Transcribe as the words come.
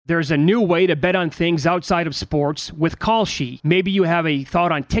There's a new way to bet on things outside of sports with Kalshi. Maybe you have a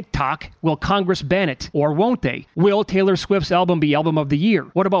thought on TikTok. Will Congress ban it? Or won't they? Will Taylor Swift's album be Album of the Year?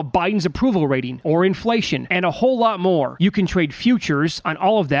 What about Biden's approval rating? Or inflation? And a whole lot more. You can trade futures on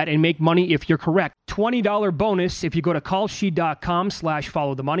all of that and make money if you're correct. $20 bonus if you go to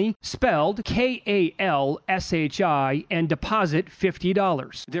kalshi.com/followthemoney, spelled KALSHI, and deposit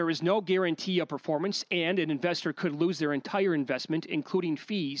 $50. There is no guarantee of performance, and an investor could lose their entire investment, including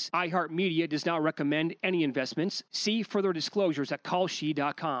fees. iHeartMedia does not recommend any investments. See further disclosures at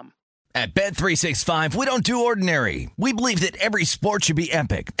kalshi.com. At Bet365, we don't do ordinary. We believe that every sport should be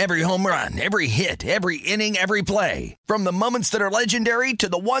epic. Every home run, every hit, every inning, every play. From the moments that are legendary to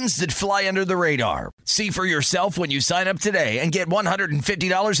the ones that fly under the radar. See for yourself when you sign up today and get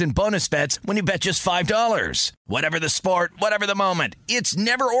 $150 in bonus bets when you bet just $5. Whatever the sport, whatever the moment, it's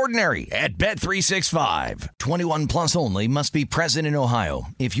never ordinary at Bet365. 21 plus only. Must be present in Ohio.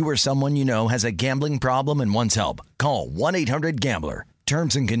 If you or someone you know has a gambling problem and wants help, call 1-800-GAMBLER.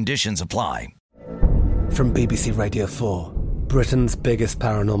 Terms and conditions apply. From BBC Radio 4, Britain's biggest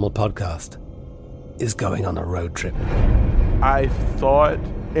paranormal podcast is going on a road trip. I thought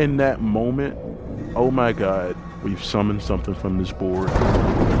in that moment, oh my God, we've summoned something from this board.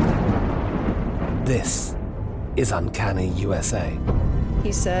 This is Uncanny USA.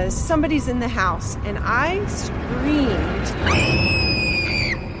 He says, somebody's in the house, and I screamed.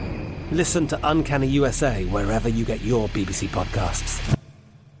 Listen to Uncanny USA wherever you get your BBC podcasts,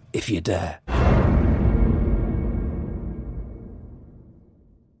 if you dare. Always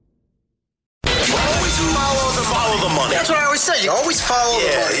follow the money. That's what I always say. You always follow the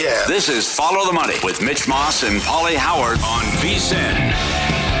money. Yeah. This is Follow the Money with Mitch Moss and Paulie Howard on VSiN.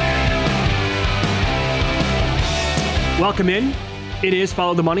 Welcome in. It is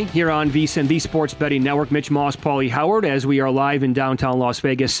Follow the Money here on VSiN, the Sports Betting Network. Mitch Moss, Paulie Howard, as we are live in downtown Las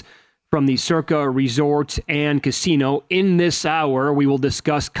Vegas from the Circa Resort and Casino. In this hour, we will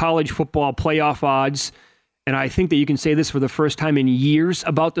discuss college football playoff odds. And I think that you can say this for the first time in years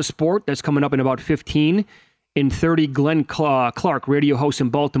about the sport. That's coming up in about 15. In 30, Glenn Clark, radio host in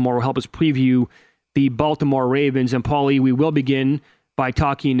Baltimore, will help us preview the Baltimore Ravens. And Paulie, we will begin by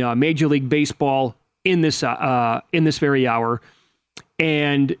talking Major League Baseball in this very hour.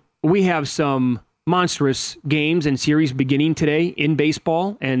 And we have some monstrous games and series beginning today in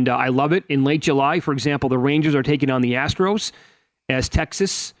baseball, and I love it. In late July, for example, the Rangers are taking on the Astros, as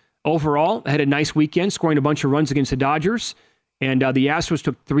Texas overall had a nice weekend, scoring a bunch of runs against the Dodgers, and the Astros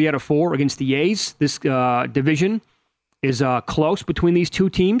took 3 out of 4 against the A's. This division is close between these two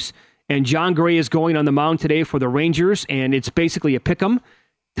teams, and John Gray is going on the mound today for the Rangers, and it's basically a pick'em.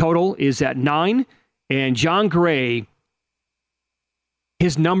 Total is at 9, and John Gray,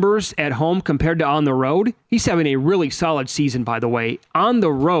 his numbers at home compared to on the road, he's having a really solid season, by the way. On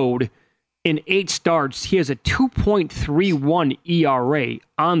the road, in 8 starts, he has a 2.31 ERA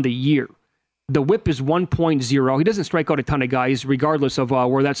on the year. The whip is 1.0. He doesn't strike out a ton of guys, regardless of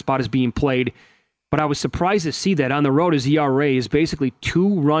where that spot is being played. But I was surprised to see that on the road, his ERA is basically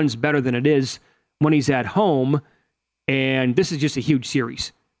 2 runs better than it is when he's at home. And this is just a huge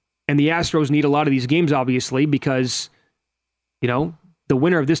series. And the Astros need a lot of these games, obviously, because, you know, the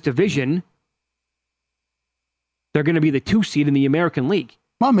winner of this division, they're going to be the 2 seed in the American League.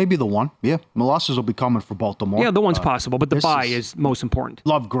 Well, maybe the 1. Yeah, the losses will be coming for Baltimore. Yeah, the 1's possible, but the bye is most important.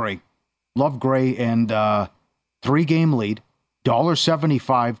 Love Gray, and 3-game lead.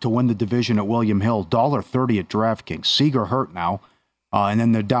 $1.75 to win the division at William Hill. $1.30 at DraftKings. Seager hurt now, and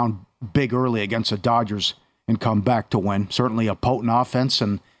then they're down big early against the Dodgers and come back to win. Certainly a potent offense,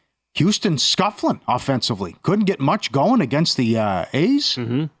 and Houston scuffling offensively. Couldn't get much going against the A's.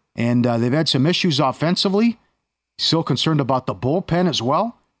 Mm-hmm. And they've had some issues offensively. Still concerned about the bullpen as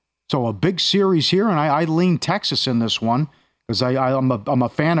well. So a big series here, and I lean Texas in this one because I'm a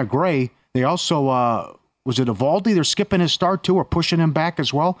fan of Gray. They also, was it Evaldi? They're skipping his start too or pushing him back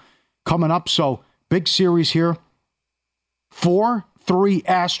as well coming up. So big series here. 4-3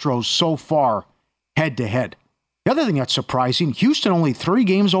 Astros so far head-to-head. The other thing that's surprising, Houston only 3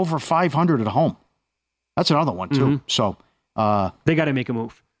 games over 500 at home. That's another one, too. Mm-hmm. So they got to make a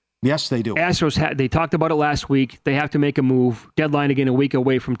move. Yes, they do. Astros, they talked about it last week. They have to make a move. Deadline again a week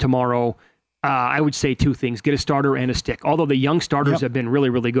away from tomorrow. I would say 2 things. Get a starter and a stick. Although the young starters have been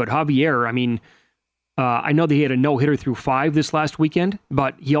really, really good. Javier, I mean, I know that he had a no-hitter through 5 this last weekend,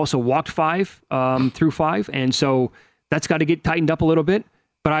 but he also walked 5 through 5. And so that's got to get tightened up a little bit.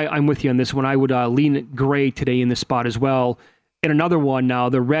 But I'm with you on this one. I would lean Gray today in this spot as well. And another one now,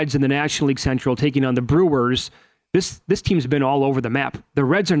 the Reds in the National League Central taking on the Brewers. This team's been all over the map. The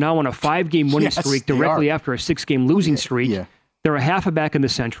Reds are now on a 5-game winning streak directly after a 6-game losing streak. Yeah. They're a half a back in the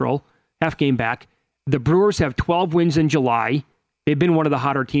Central, half game back. The Brewers have 12 wins in July. They've been one of the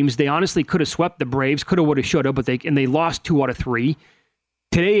hotter teams. They honestly could have swept the Braves, could have, would have, should have, but they lost 2 out of 3.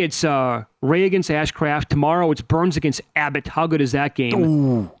 Today it's Ray against Ashcraft. Tomorrow it's Burns against Abbott. How good is that game?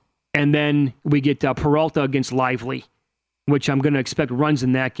 Ooh. And then we get Peralta against Lively, which I'm going to expect runs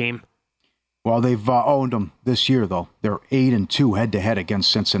in that game. Well, they've owned them this year, though. They're 8-2 head-to-head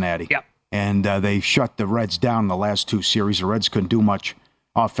against Cincinnati. Yep. And they shut the Reds down in the last 2 series. The Reds couldn't do much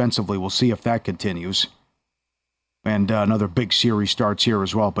offensively. We'll see if that continues. And another big series starts here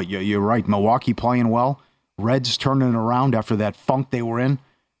as well. But you're right. Milwaukee playing well. Reds turning it around after that funk they were in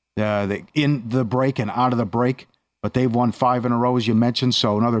the break and out of the break. But they've won 5 in a row, as you mentioned.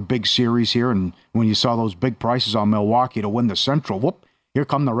 So another big series here. And when you saw those big prices on Milwaukee to win the Central, whoop, here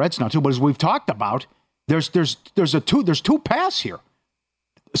come the Reds now too. But as we've talked about, there's 2 paths here.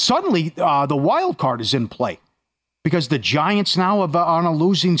 Suddenly, the wild card is in play because the Giants now are on a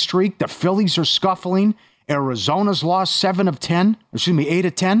losing streak. The Phillies are scuffling. Arizona's lost 7 of 10. 8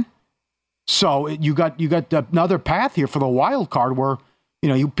 of 10. So you got another path here for the wild card where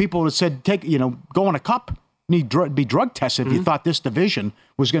you people have said go on a cup. Need be drug tested if you thought this division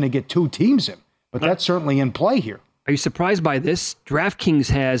was going to get 2 teams in. But that's certainly in play here. Are you surprised by this? DraftKings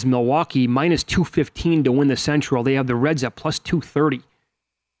has Milwaukee minus 215 to win the Central. They have the Reds at plus 230.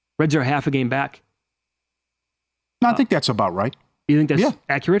 Reds are half a game back. No, I think that's about right. You think that's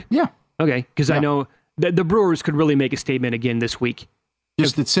accurate? Yeah. Okay, because I know the Brewers could really make a statement again this week.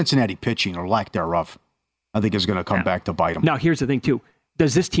 Just the Cincinnati pitching or lack thereof, I think is going to come back to bite them. Now, here's the thing, too.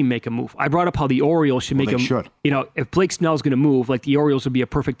 Does this team make a move? I brought up how the Orioles should make a move. Should. If Blake Snell's going to move, like the Orioles would be a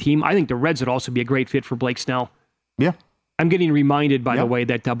perfect team. I think the Reds would also be a great fit for Blake Snell. Yeah. I'm getting reminded, by the way,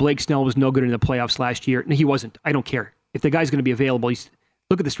 that Blake Snell was no good in the playoffs last year. No, he wasn't. I don't care. If the guy's going to be available,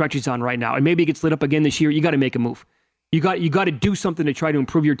 look at the stretch he's on right now. And maybe he gets lit up again this year. You got to make a move. You got to do something to try to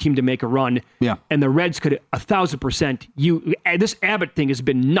improve your team to make a run. Yeah. And the Reds could 1,000%. This Abbott thing has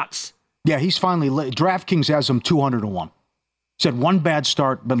been nuts. Yeah, he's finally DraftKings has him 200-1. Said one bad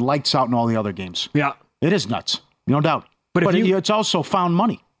start, but lights out in all the other games. Yeah. It is nuts. No doubt. But it's also found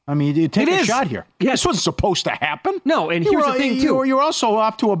money. I mean, you take a shot here. Yes. This wasn't supposed to happen. No, and here's the thing, too. You're also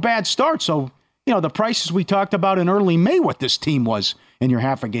off to a bad start. So, the prices we talked about in early May, what this team was, and you're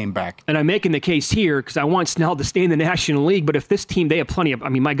half a game back. And I'm making the case here because I want Snell to stay in the National League. But if this team, they have plenty of,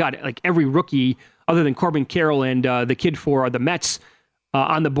 my God, like every rookie other than Corbin Carroll and the kid for the Mets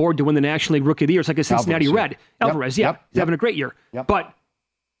on the board to win the National League Rookie of the Year. It's like a Cincinnati Red. Alvarez, he's having a great year. Yep. But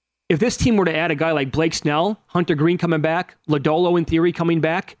if this team were to add a guy like Blake Snell, Hunter Green coming back, Lodolo in theory coming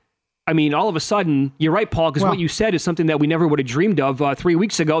back, all of a sudden, you're right, Paul, because what you said is something that we never would have dreamed of 3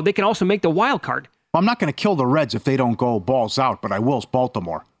 weeks ago. They can also make the wild card. I'm not going to kill the Reds if they don't go balls out, but I will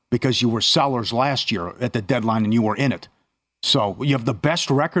Baltimore because you were sellers last year at the deadline and you were in it. So you have the best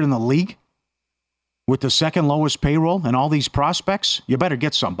record in the league with the second lowest payroll and all these prospects. You better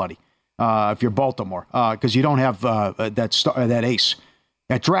get somebody if you're Baltimore because you don't have that ace.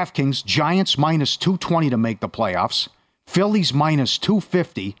 At DraftKings, Giants minus 220 to make the playoffs. Phillies minus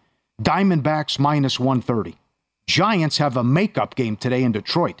 250. Diamondbacks minus 130. Giants have a makeup game today in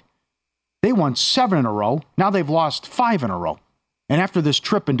Detroit. They won 7 in a row. Now they've lost 5 in a row. And after this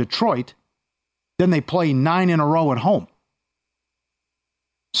trip in Detroit, then they play 9 in a row at home.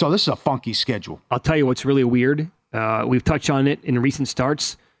 So this is a funky schedule. I'll tell you what's really weird. We've touched on it in recent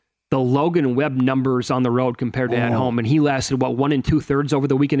starts. The Logan Webb numbers on the road compared to at home. And he lasted, 1 2/3 over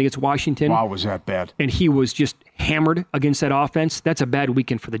the weekend against Washington. Wow, was that bad? And he was just hammered against that offense. That's a bad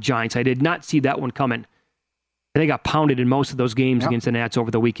weekend for the Giants. I did not see that one coming. They got pounded in most of those games against the Nats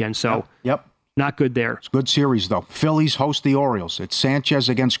over the weekend. So not good there. It's a good series, though. Phillies host the Orioles. It's Sanchez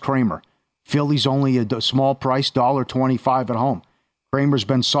against Kramer. Phillies only a small price, $1.25 at home. Kramer's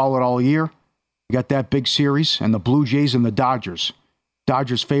been solid all year. You got that big series. And the Blue Jays and the Dodgers.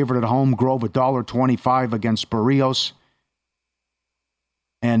 Dodgers favored at home. Grove $1.25 against Barrios.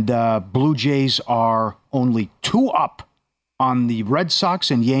 And Blue Jays are only 2 up on the Red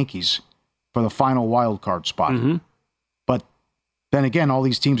Sox and Yankees for the final wild card spot. Mm-hmm. But then again, all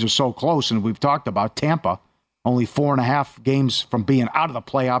these teams are so close, and we've talked about Tampa, only 4.5 games from being out of the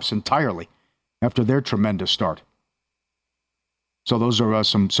playoffs entirely after their tremendous start. So those are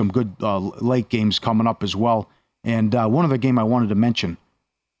some good late games coming up as well. And one other game I wanted to mention,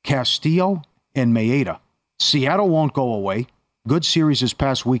 Castillo and Maeda. Seattle won't go away. Good series this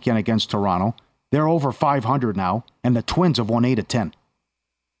past weekend against Toronto. They're over 500 now, and the Twins have won 8 of 10.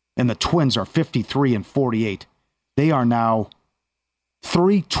 And the Twins are 53-48. They are now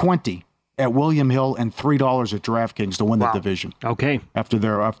 $3.20 at William Hill and $3 at DraftKings to win the division. Okay. After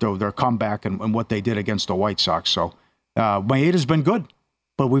their comeback and what they did against the White Sox. So Maeda's been good.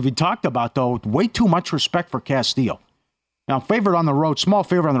 But we've talked about, though, way too much respect for Castillo. Now, favorite on the road, small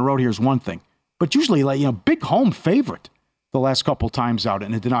favorite on the road here is one thing. But usually, big home favorite the last couple times out,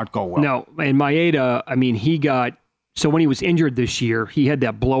 and it did not go well. No, and Maeda, so when he was injured this year, he had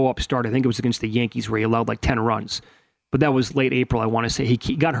that blow-up start. I think it was against the Yankees where he allowed like 10 runs. But that was late April, I want to say.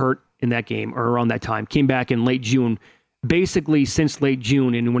 He got hurt in that game, or around that time. Came back in late June. Basically, since late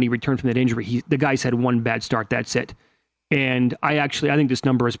June, and when he returned from that injury, the guy's had one bad start. That's it. And I think this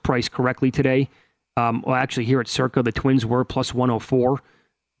number is priced correctly today. Actually, here at Circa, the Twins were plus 104.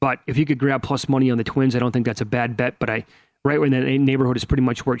 But if you could grab plus money on the Twins, I don't think that's a bad bet. But right in that neighborhood is pretty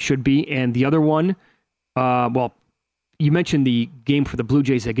much where it should be. And the other one, you mentioned the game for the Blue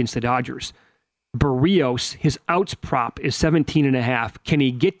Jays against the Dodgers. Barrios, his outs prop is 17.5. Can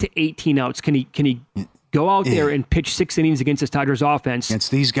he get to 18 outs? Can he go out there and pitch 6 innings against this Dodgers offense?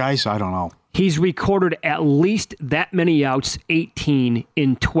 Against these guys, I don't know. He's recorded at least that many outs, 18,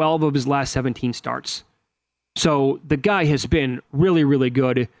 in 12 of his last 17 starts. So the guy has been really, really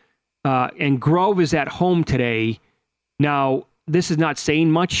good. And Grove is at home today. Now, this is not saying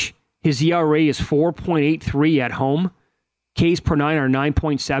much. His ERA is 4.83 at home. Ks per 9 are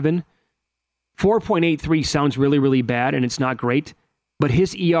 9.7. 4.83 sounds really, really bad, and it's not great. But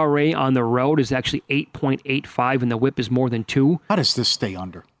his ERA on the road is actually 8.85, and the whip is more than 2. How does this stay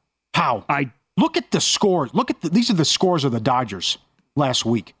under? How? Look at the scores. These are the scores of the Dodgers last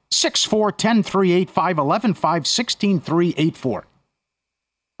week. 6-4, 10-3, 8-5, 11-5, 16-3, 8-4.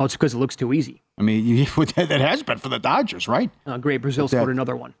 Oh, it's because it looks too easy. I mean, it has been for the Dodgers, right? Great. Brazil scored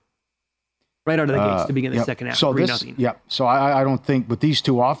another one. Right out of the gates to begin the second half. So 3-0. So I don't think with these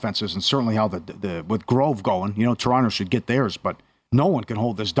two offenses, and certainly how with Grove going, Toronto should get theirs, but no one can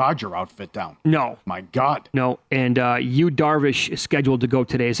hold this Dodger outfit down. No. My God. No. And Yu Darvish is scheduled to go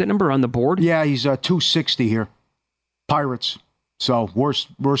today. Is that number on the board? Yeah, he's 260 here. Pirates. So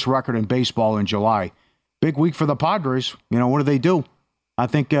worst record in baseball in July. Big week for the Padres. What do they do? I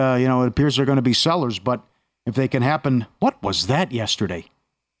think, it appears they're going to be sellers, but if they can happen, what was that yesterday?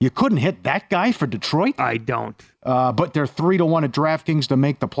 You couldn't hit that guy for Detroit? I don't. But they're 3-1 at DraftKings to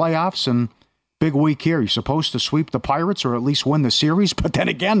make the playoffs, and big week here. You're supposed to sweep the Pirates or at least win the series, but then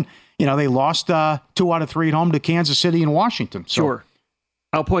again, they lost 2 out of 3 at home to Kansas City and Washington. So. Sure.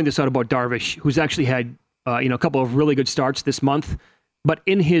 I'll point this out about Darvish, who's actually had a couple of really good starts this month, but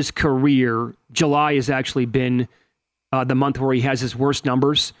in his career, July has actually been the month where he has his worst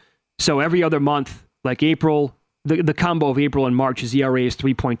numbers. So every other month, like April, the combo of April and March, his ERA is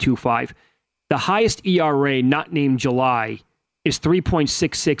 3.25. The highest ERA, not named July, is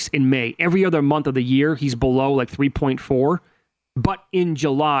 3.66 in May. Every other month of the year, he's below like 3.4. But in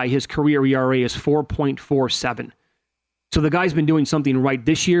July, his career ERA is 4.47. So the guy's been doing something right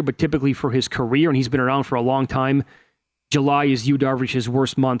this year, but typically for his career, and he's been around for a long time, July is Yu Darvish's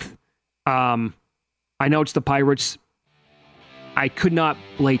worst month. I know it's the Pirates. I could not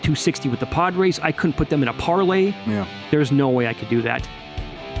lay 260 with the Padres. I couldn't put them in a parlay. Yeah. There's no way I could do that.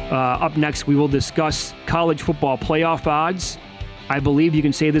 Up next, we will discuss college football playoff odds. I believe you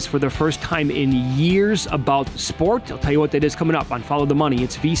can say this for the first time in years about the sport. I'll tell you what that is coming up on Follow the Money.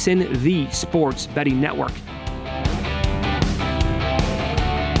 It's VSiN, the Sports Betting Network.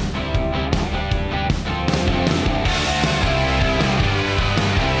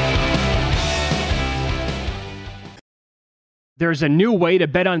 There's a new way to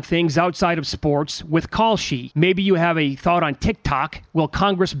bet on things outside of sports with Kalshi. Maybe you have a thought on TikTok. Will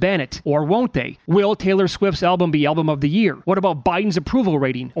Congress ban it? Or won't they? Will Taylor Swift's album be Album of the Year? What about Biden's approval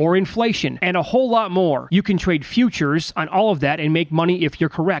rating? Or inflation? And a whole lot more. You can trade futures on all of that and make money if you're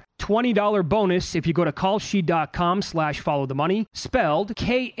correct. $20 bonus if you go to kalshi.com/followthemoney, spelled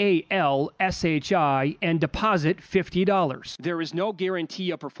KALSHI, and deposit $50. There is no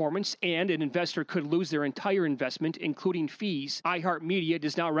guarantee of performance, and an investor could lose their entire investment, including fees. iHeartMedia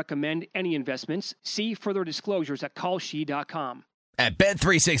does not recommend any investments. See further disclosures at kalshi.com. At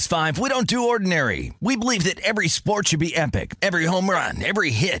Bet365, we don't do ordinary. We believe that every sport should be epic. Every home run,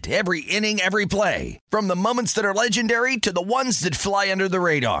 every hit, every inning, every play. From the moments that are legendary to the ones that fly under the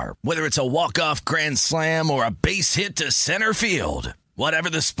radar. Whether it's a walk-off grand slam or a base hit to center field.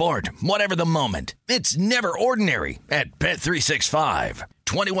 Whatever the sport, whatever the moment. It's never ordinary at Bet365.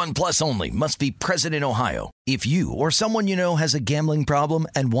 21 plus only. Must be present in Ohio. If you or someone you know has a gambling problem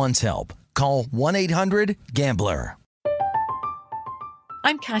and wants help, call 1-800-GAMBLER.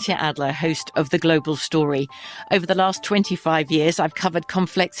 I'm Katya Adler, host of The Global Story. Over the last 25 years, I've covered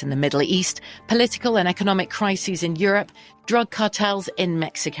conflicts in the Middle East, political and economic crises in Europe, drug cartels in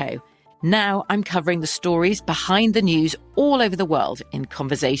Mexico. Now I'm covering the stories behind the news all over the world in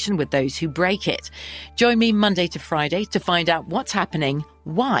conversation with those who break it. Join me Monday to Friday to find out what's happening,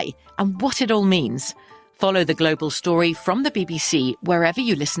 why, and what it all means. Follow The Global Story from the BBC wherever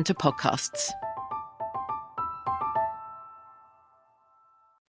you listen to podcasts.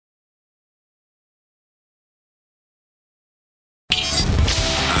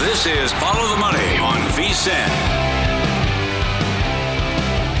 This is Follow the Money on VSiN.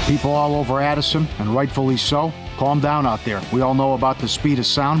 People all over Addison, and rightfully so. Calm down out there. We all know about the speed of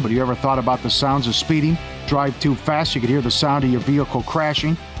sound, but you ever thought about the sounds of speeding? Drive too fast, you could hear the sound of your vehicle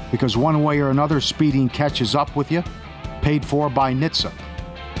crashing, because one way or another, speeding catches up with you. Paid for by NHTSA.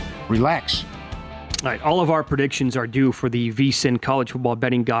 Relax. All right, all of our predictions are due for the VSiN College Football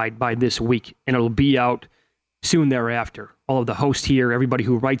Betting Guide by this week, and it'll be out soon thereafter. All of the hosts here, everybody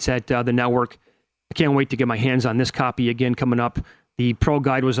who writes at the network, I can't wait to get my hands on this copy again coming up. The Pro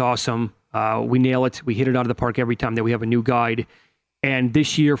Guide was awesome. We nail it. We hit it out of the park every time that we have a new guide. And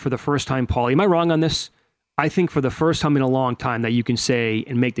this year, for the first time, Paulie, am I wrong on this? I think for the first time in a long time that you can say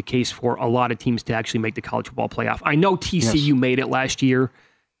and make the case for a lot of teams to actually make the college football playoff. I know TCU made it last year.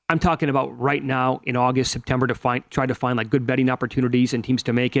 I'm talking about right now in August, September to try to find like good betting opportunities and teams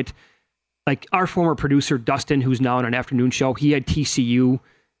to make it. Like our former producer, Dustin, who's now on an afternoon show, he had TCU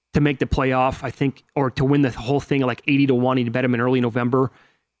to make the playoff, I think, or to win the whole thing at like 80-1. He'd bet him in early November.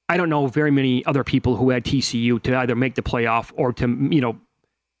 I don't know very many other people who had TCU to either make the playoff or to,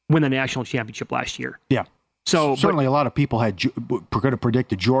 win the national championship last year. Yeah. So certainly a lot of people could have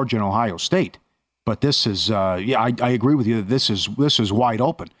predicted Georgia and Ohio State. But this is, I agree with you that this is wide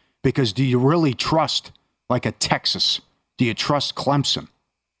open. Because do you really trust like a Texas? Do you trust Clemson?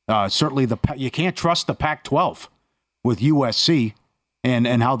 Certainly you can't trust the Pac-12 with USC.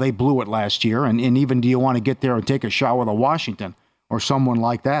 And how they blew it last year. And even do you want to get there and take a shot with a Washington or someone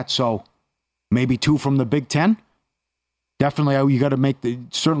like that? So maybe 2 from the Big Ten. Definitely, you got to make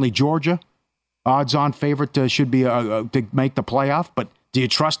certainly Georgia, odds-on favorite should be to make the playoff. But do you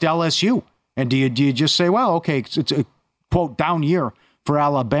trust LSU? And do you just say, well, okay, it's a, quote, down year for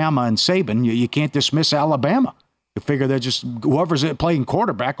Alabama and Saban. You can't dismiss Alabama. You figure they're just whoever's playing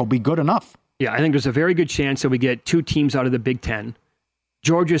quarterback will be good enough. Yeah, I think there's a very good chance that we get 2 teams out of the Big Ten.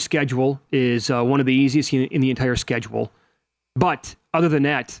 Georgia's schedule is one of the easiest in the entire schedule. But other than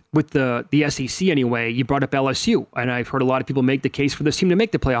that, with the SEC anyway, you brought up LSU, and I've heard a lot of people make the case for this team to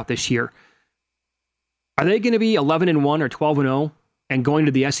make the playoff this year. Are they going to be 11-1 or 12-0 and going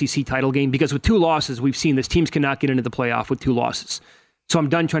to the SEC title game? Because with 2 losses, we've seen this teams cannot get into the playoff with 2 losses. So I'm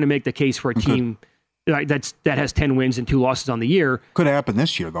done trying to make the case for a team that has 10 wins and 2 losses on the year. Could happen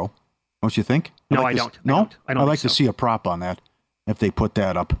this year, though. Don't you think? I don't. I'd like to see a prop on that. If they put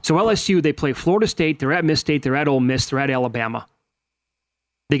that up. So LSU, they play Florida State, they're at Miss State, they're at Ole Miss, they're at Alabama.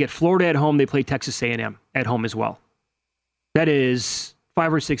 They get Florida at home, they play Texas A&M at home as well. That is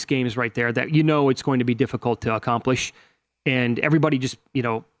 5 or 6 games right there that it's going to be difficult to accomplish. And everybody just,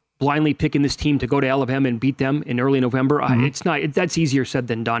 blindly picking this team to go to Alabama and beat them in early November, that's easier said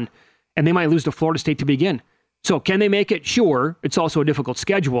than done. And they might lose to Florida State to begin. So can they make it? Sure. It's also a difficult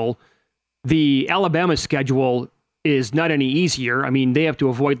schedule. The Alabama schedule is not any easier. I mean, they have to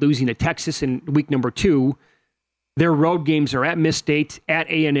avoid losing to Texas in week number 2. Their road games are at Miss State, at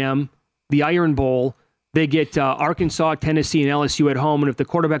A&M, the Iron Bowl. They get Arkansas, Tennessee, and LSU at home. And if the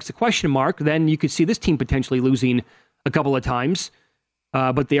quarterback's a question mark, then you could see this team potentially losing a couple of times.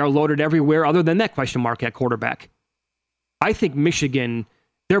 But they are loaded everywhere other than that question mark at quarterback. I think Michigan,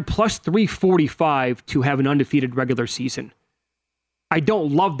 they're plus 345 to have an undefeated regular season. I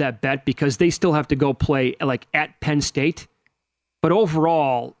don't love that bet because they still have to go play like at Penn State. But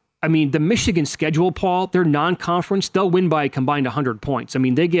overall, I mean, the Michigan schedule, Paul, they're non-conference. They'll win by a combined 100 points. I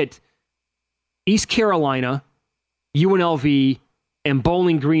mean, they get East Carolina, UNLV, and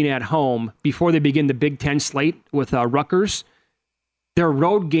Bowling Green at home before they begin the Big Ten slate with Rutgers. Their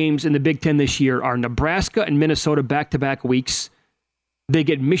road games in the Big Ten this year are Nebraska and Minnesota back-to-back weeks. They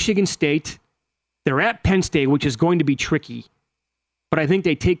get Michigan State. They're at Penn State, which is going to be tricky. But I think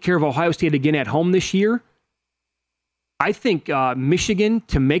they take care of Ohio State again at home this year. I think Michigan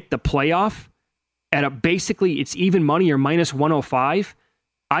to make the playoff at basically it's even money or minus 105.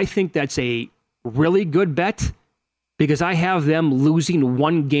 I think that's a really good bet because I have them losing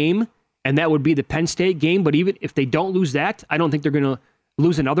 1 game, and that would be the Penn State game. But even if they don't lose that, I don't think they're going to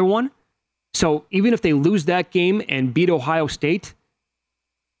lose another one. So even if they lose that game and beat Ohio State,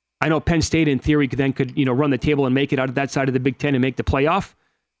 I know Penn State, in theory, could run the table and make it out of that side of the Big Ten and make the playoff.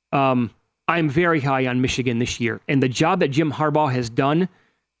 I'm very high on Michigan this year. And the job that Jim Harbaugh has done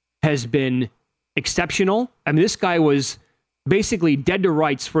has been exceptional. I mean, this guy was basically dead to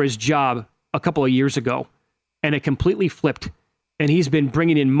rights for his job a couple of years ago, and it completely flipped. And he's been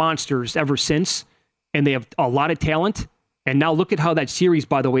bringing in monsters ever since, and they have a lot of talent. And now look at how that series,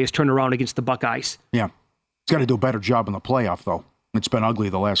 by the way, has turned around against the Buckeyes. Yeah. He's got to do a better job in the playoff, though. It's been ugly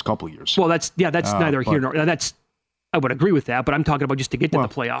the last couple of years. Well, that's neither here nor there. I would agree with that, but I'm talking about just to get to the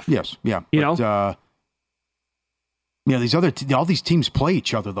playoff. Yes, yeah. All these teams play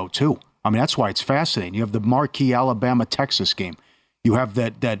each other, though, too. I mean, that's why it's fascinating. You have the marquee Alabama-Texas game. You have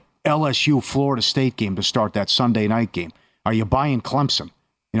that LSU-Florida State game to start that Sunday night game. Are you buying Clemson?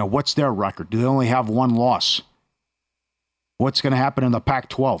 What's their record? Do they only have one loss? What's going to happen in the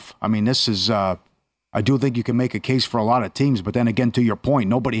Pac-12? I mean, this is... I do think you can make a case for a lot of teams, but then again, to your point,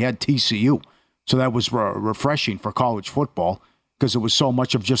 nobody had TCU. So that was refreshing for college football because it was so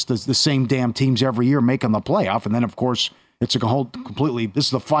much of just the same damn teams every year making the playoff. And then, of course, it's this is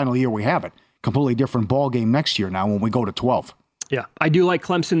the final year we have it. Completely different ball game next year now when we go to 12. Yeah, I do like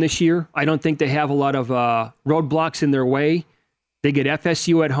Clemson this year. I don't think they have a lot of roadblocks in their way. They get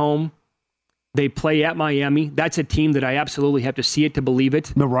FSU at home. They play at Miami. That's a team that I absolutely have to see it to believe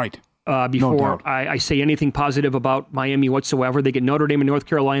it. No, right. Before I say anything positive about Miami whatsoever. They get Notre Dame and North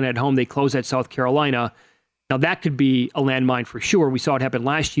Carolina at home. They close at South Carolina. Now, that could be a landmine for sure. We saw it happen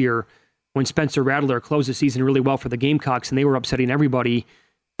last year when Spencer Rattler closed the season really well for the Gamecocks, and they were upsetting everybody.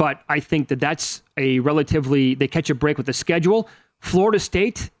 But I think that's they catch a break with the schedule. Florida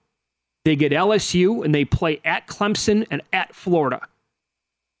State, they get LSU, and they play at Clemson and at Florida.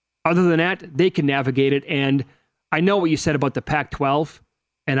 Other than that, they can navigate it. And I know what you said about the Pac-12.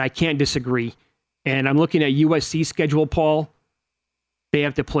 And I can't disagree. And I'm looking at USC's schedule, Paul. They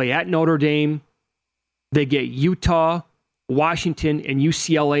have to play at Notre Dame. They get Utah, Washington, and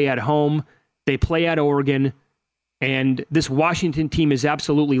UCLA at home. They play at Oregon. And this Washington team is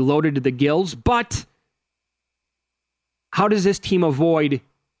absolutely loaded to the gills. But how does this team avoid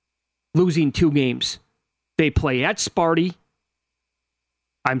losing 2 games? They play at Sparty.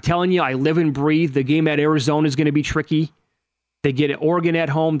 I'm telling you, I live and breathe. The game at Arizona is going to be tricky. They get Oregon at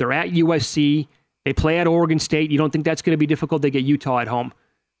home. They're at USC. They play at Oregon State. You don't think that's going to be difficult? They get Utah at home.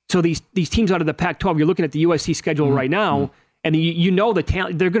 So these teams out of the Pac-12, you're looking at the USC schedule right now, and the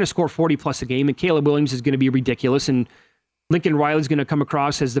talent, they're going to score 40-plus a game, and Caleb Williams is going to be ridiculous, and Lincoln Riley's going to come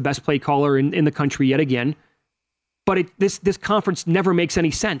across as the best play caller in the country yet again. But this conference never makes any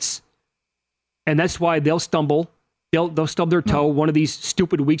sense, and that's why they'll stumble. They'll stub their toe one of these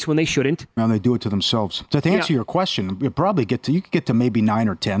stupid weeks when they shouldn't. And they do it to themselves. So to answer your question, you could get to maybe 9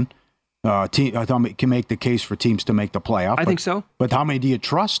 or 10. I thought can make the case for teams to make the playoff. I think so. But how many do you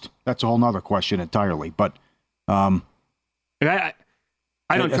trust? That's a whole other question entirely. But I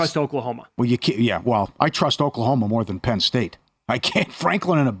don't trust Oklahoma. Well, you can't. Yeah. Well, I trust Oklahoma more than Penn State. I can't.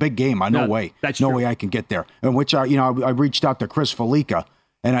 Franklin in a big game. No way. That's no true. way I can get there. And which I reached out to Chris Felica.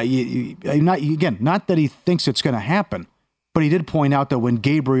 And not that he thinks it's going to happen, but he did point out that when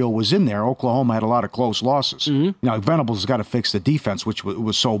Gabriel was in there, Oklahoma had a lot of close losses. Mm-hmm. Venables has got to fix the defense, which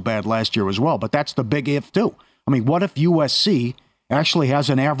was so bad last year as well. But that's the big if, too. I mean, what if USC actually has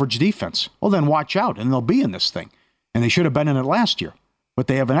an average defense? Well, then watch out, and they'll be in this thing. And they should have been in it last year. But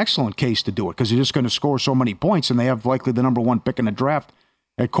they have an excellent case to do it because they're just going to score so many points, and they have likely the number 1 pick in the draft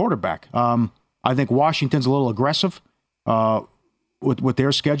at quarterback. I think Washington's a little aggressive. With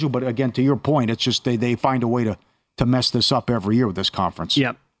their schedule, but again, to your point, it's just they find a way to mess this up every year with this conference.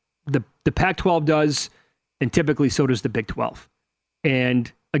 Yeah, the Pac-12 does, and typically so does the Big 12.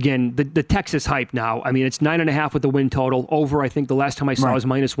 And again, the Texas hype now. I mean, it's 9.5 with the win total. Over, I think the last time I saw was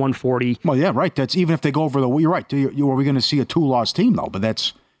minus 140. Well, yeah, right. That's even if they go over you're right. Are we going to see a 2-loss team though? But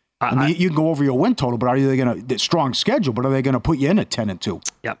that's. You can go over your win total, but are they going to strong schedule? But are they going to put you in at 10-2?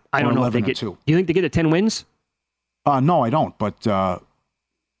 Yeah, I don't know if they get. Do you think they get to 10 wins? No, I don't, but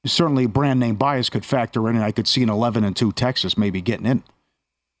certainly brand name bias could factor in, and I could see an 11-2 Texas maybe getting in.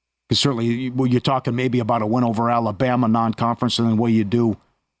 Because certainly you're talking maybe about a win over Alabama non-conference, and then what you do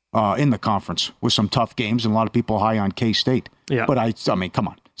in the conference with some tough games, and a lot of people high on K-State. Yeah. But I mean, come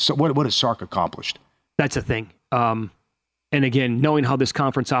on. So what has Sark accomplished? That's the thing. And again, knowing how this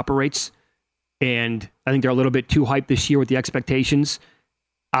conference operates, and I think they're a little bit too hyped this year with the expectations.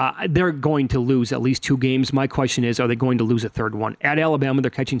 They're going to lose at least 2 games. My question is, are they going to lose a third one? At Alabama,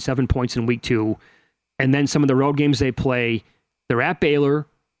 they're catching 7 points in week 2. And then some of the road games they play, they're at Baylor.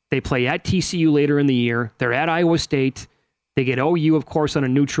 They play at TCU later in the year. They're at Iowa State. They get OU, of course, on a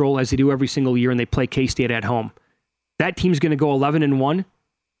neutral, as they do every single year, and they play K-State at home. That team's going to go 11-1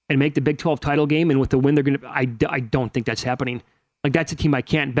 and make the Big 12 title game. And with the win, they're going to. I don't think that's happening. Like, that's a team I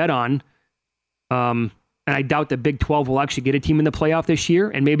can't bet on. And I doubt that Big 12 will actually get a team in the playoff this year.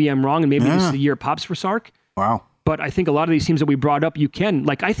 And maybe I'm wrong, and maybe this is the year it pops for Sark. Wow. But I think a lot of these teams that we brought up,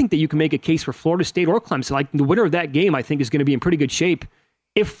 I think that you can make a case for Florida State or Clemson. Like the winner of that game, I think is going to be in pretty good shape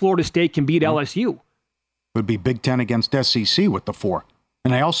if Florida State can beat LSU. It would be Big Ten against SEC with the 4.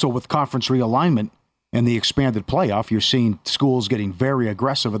 And also with conference realignment and the expanded playoff, you're seeing schools getting very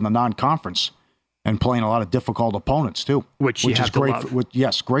aggressive in the non-conference and playing a lot of difficult opponents too. Which you have is to great.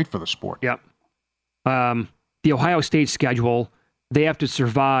 love. Great for the sport. Yep. The Ohio State schedule, they have to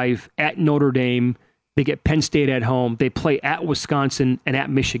survive at Notre Dame. They get Penn State at home. They play at Wisconsin and at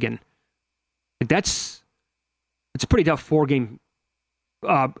Michigan. It's a pretty tough 4-game,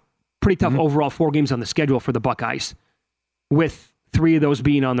 overall 4 games on the schedule for the Buckeyes, with 3 of those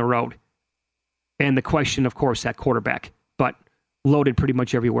being on the road. And the question, of course, at quarterback, but loaded pretty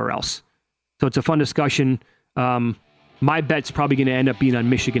much everywhere else. So it's a fun discussion. My bet's probably going to end up being on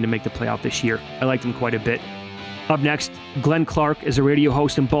Michigan to make the playoff this year. I like them quite a bit. Up next, Glenn Clark is a radio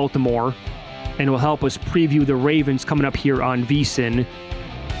host in Baltimore and will help us preview the Ravens coming up here on VSiN.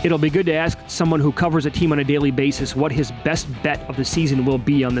 It'll be good to ask someone who covers a team on a daily basis what his best bet of the season will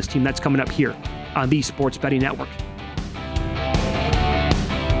be on this team. That's coming up here on the Sports Betting Network.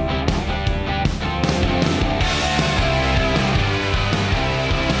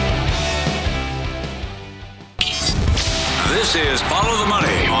 This is Follow the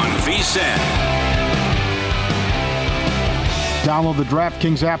Money on VSiN. Download the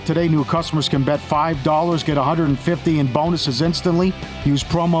DraftKings app today. New customers can bet $5, get $150 in bonuses instantly. Use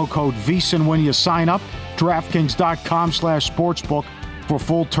promo code VSiN when you sign up. DraftKings.com/sportsbook for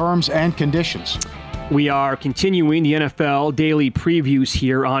full terms and conditions. We are continuing the NFL daily previews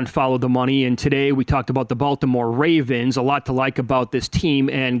here on Follow the Money, and today we talked about the Baltimore Ravens. A lot to like about this team,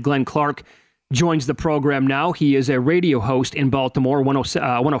 and Glenn Clark joins the program now. He is a radio host in Baltimore,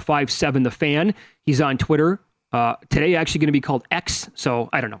 105.7 The Fan. He's on Twitter. Today actually going to be called X, so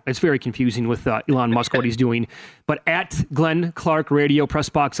I don't know. It's very confusing with Elon Musk, what he's doing. But at Glenn Clark Radio, Press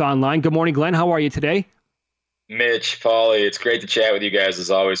Box Online. Good morning, Glenn. How are you today? Mitch, Paulie, it's great to chat with you guys as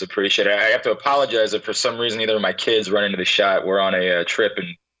always. Appreciate it. I have to apologize if for some reason either of my kids run into the shot. We're on a trip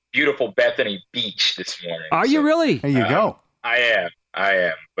in beautiful Bethany Beach this morning. Are you really? There you go. I am.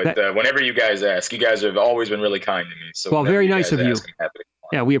 But whenever you guys ask, you guys have always been really kind to me. So well, very nice of you.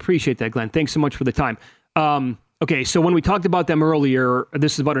 Yeah, we appreciate that, Glenn. Thanks so much for the time. Okay, so when we talked about them earlier,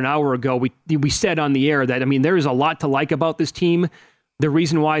 this is about an hour ago, we said on the air that, there is a lot to like about this team. The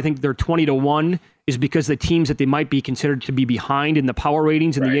reason why I think they're 20-1 is because the teams that they might be considered to be behind in the power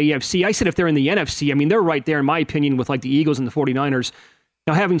ratings in the AFC. I said if they're in the NFC, they're right there, in my opinion, with like the Eagles and the 49ers.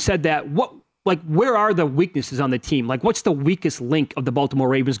 Now, having said that, where are the weaknesses on the team? What's the weakest link of the Baltimore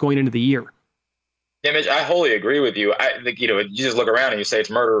Ravens going into the year? Yeah, Mitch, I wholly agree with you. I think, you just look around and you say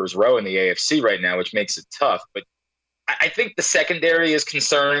it's murderer's row in the AFC right now, which makes it tough. But I think the secondary is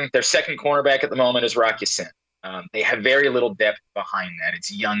concerning. Their second cornerback at the moment is Rock Ya-Sin. They have very little depth behind that.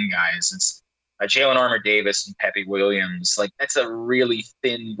 It's young guys. It's Jalen Armour-Davis and Pepe Williams. That's a really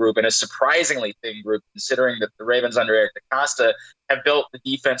thin group, and a surprisingly thin group, considering that the Ravens under Eric DeCosta have built the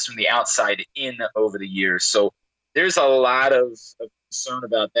defense from the outside in over the years. So there's a lot of concern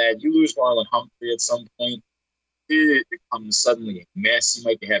about that. You lose Marlon Humphrey at some point, it becomes suddenly a mess. You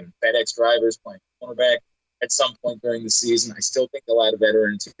might be having FedEx drivers playing cornerback at some point during the season. I still think they'll add a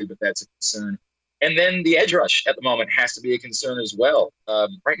veteran too, but that's a concern. And then the edge rush at the moment has to be a concern as well.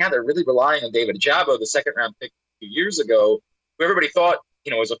 Right now, they're really relying on David Ojabo, the second-round pick a few years ago, who everybody thought,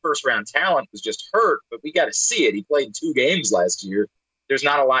 was a first-round talent, was just hurt, but we got to see it. He played 2 games last year. There's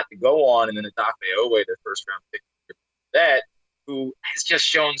not a lot to go on. And then Odafe Oweh, their first-round pick, that who has just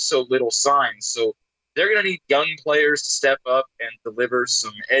shown so little signs. So they're going to need young players to step up and deliver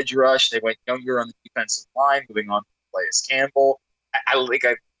some edge rush. They went younger on the defensive line, moving on to Calais Campbell.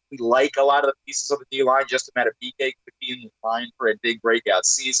 We like a lot of the pieces of the D-line. Just Madubuike could be in line for a big breakout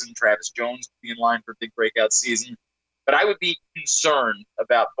season. Travis Jones could be in line for a big breakout season. But I would be concerned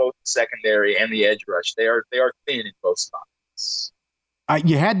about both the secondary and the edge rush. They are thin in both spots.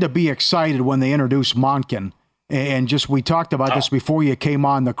 You had to be excited when they introduced Monken. And we talked about this before you came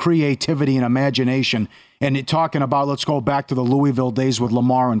on, the creativity and imagination. And talking about, let's go back to the Louisville days with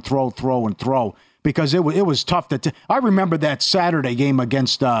Lamar and throw. Because it was tough. I remember that Saturday game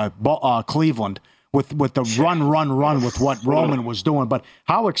against Cleveland with the run with what Roman was doing. But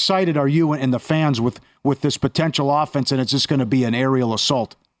how excited are you and the fans with this potential offense, and it's just going to be an aerial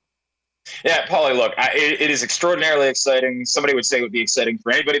assault? Yeah, Paulie, look, it is extraordinarily exciting. Somebody would say it would be exciting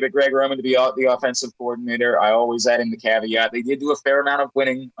for anybody but Greg Roman to be the offensive coordinator. I always add in the caveat. They did do a fair amount of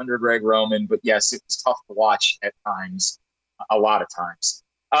winning under Greg Roman, but yes, it was tough to watch at times, a lot of times.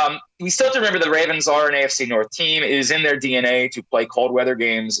 We still have to remember the Ravens are an AFC North team. It is in their DNA to play cold weather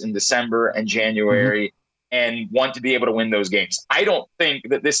games in December and January. and want to be able to win those games. I don't think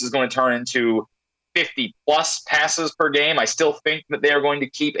that this is going to turn into 50-plus passes per game. I still think that they are going to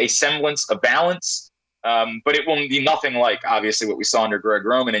keep a semblance of balance, but it will be nothing like, obviously, what we saw under Greg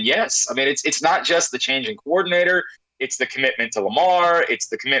Roman. And yes, I mean, it's not just the change in coordinator. It's the commitment to Lamar. It's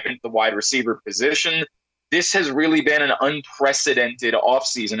the commitment to the wide receiver position. This has really been an unprecedented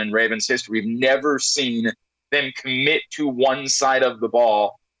offseason in Ravens history. We've never seen them commit to one side of the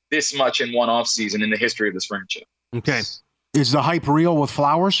ball this much in one offseason in the history of this franchise. Okay. Is the hype real with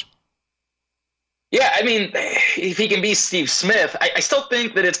Flowers? Yeah, I mean, if he can be Steve Smith, I still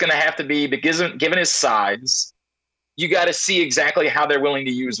think that it's going to have to be, because given his size, you got to see exactly how they're willing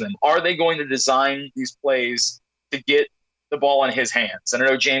to use them. Are they going to design these plays to get the ball in his hands? And I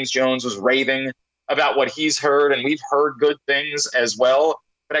know James Jones was raving about what he's heard, and we've heard good things as well.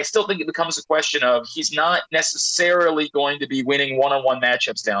 But I still think it becomes a question of he's not necessarily going to be winning one-on-one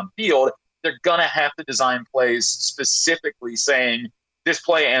matchups downfield. They're going to have to design plays specifically saying this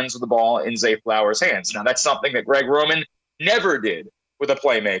play ends with the ball in Zay Flowers' hands. Now, that's something that Greg Roman never did with a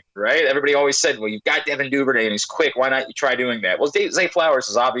playmaker, right? Everybody always said, well, you've got Devin Duvernay and he's quick. Why not you try doing that? Well, Zay Flowers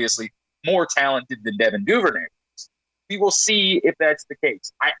is obviously more talented than Devin Duvernay. We will see if that's the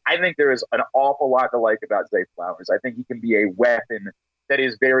case. I think there is an awful lot to like about Zay Flowers. I think he can be a weapon that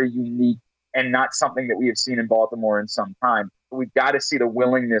is very unique and not something that we have seen in Baltimore in some time. But we've got to see the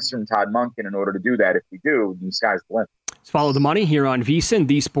willingness from Todd Monken in order to do that. If we do, the sky's the limit. Let's follow the money here on VSiN,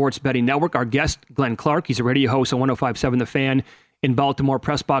 the Sports Betting Network. Our guest, Glenn Clark, he's a radio host on 105.7 The Fan in Baltimore,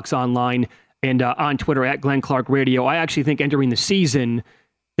 Pressbox Online, and on Twitter at Glenn Clark Radio. I actually think entering the season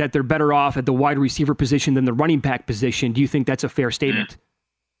that they're better off at the wide receiver position than the running back position. Do you think that's a fair statement?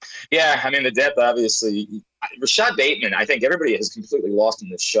 Yeah, I mean, the depth, obviously. Rashad Bateman, I think everybody has completely lost in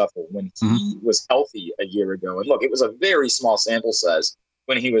this shuffle when he was healthy a year ago. And look, it was a very small sample size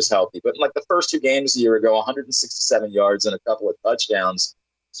when he was healthy. But like the first 2 games a year ago, 167 yards and a couple of touchdowns,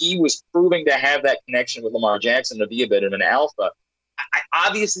 he was proving to have that connection with Lamar Jackson to be a bit of an alpha.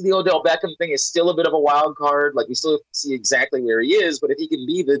 Obviously, the Odell Beckham thing is still a bit of a wild card. Like, we still have to see exactly where he is. But if he can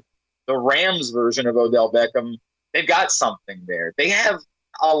be the Rams version of Odell Beckham, they've got something there. They have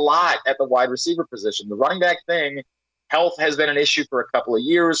a lot at the wide receiver position. The running back thing, health has been an issue for a couple of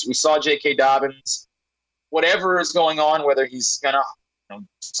years. We saw J.K. Dobbins, whatever is going on, whether he's going to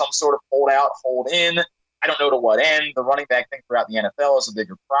some sort of hold out, hold in, I don't know to what end. The running back thing throughout the NFL is a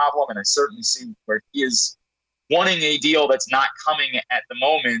bigger problem, and I certainly see where he is wanting a deal that's not coming at the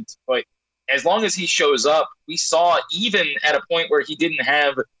moment. But as long as he shows up, we saw even at a point where he didn't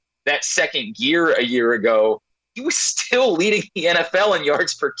have that second gear a year ago, he was still leading the NFL in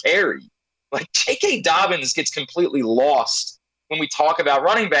yards per carry. Like, J.K. Dobbins gets completely lost when we talk about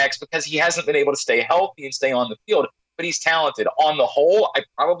running backs because he hasn't been able to stay healthy and stay on the field, but he's talented. On the whole, I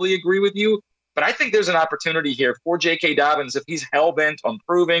probably agree with you, but I think there's an opportunity here for J.K. Dobbins if he's hell-bent on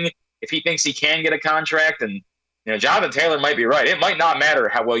proving, if he thinks he can get a contract. And, Jonathan Taylor might be right. It might not matter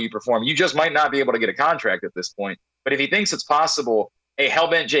how well you perform. You just might not be able to get a contract at this point. But if he thinks it's possible, a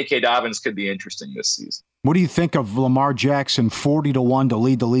hell-bent J.K. Dobbins could be interesting this season. What do you think of Lamar Jackson 40-1 to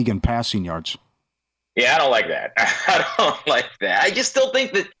lead the league in passing yards? Yeah, I don't like that. I don't like that. I just still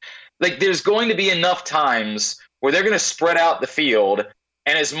think that there's going to be enough times where they're going to spread out the field,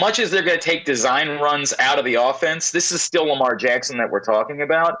 and as much as they're going to take design runs out of the offense, this is still Lamar Jackson that we're talking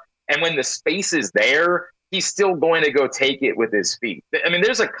about. And when the space is there, he's still going to go take it with his feet. I mean,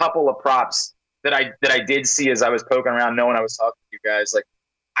 there's a couple of props that I did see as I was poking around knowing I was talking to you guys. Like,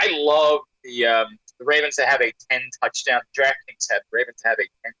 I love the Ravens to have a 10-touchdown. DraftKings have Ravens to have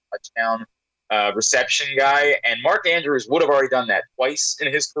a 10-touchdown reception guy, and Mark Andrews would have already done that twice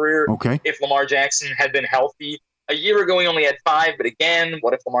in his career if Lamar Jackson had been healthy. A year ago, he only had 5, but again,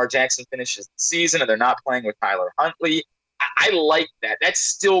 what if Lamar Jackson finishes the season and they're not playing with Tyler Huntley? I like that. That's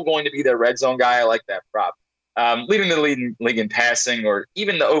still going to be their red zone guy. I like that prop. Leading the league in passing, or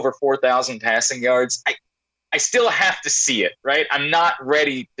even the over 4,000 passing yards, I still have to see it, right? I'm not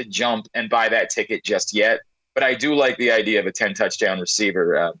ready to jump and buy that ticket just yet, but I do like the idea of a 10-touchdown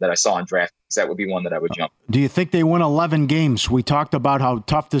receiver that I saw on DraftKings. That would be one that I would jump. Do you think they win 11 games? We talked about how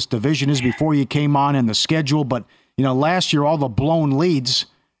tough this division is before you came on in the schedule, but last year all the blown leads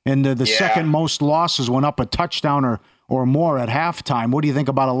and the second most losses went up a touchdown or more at halftime. What do you think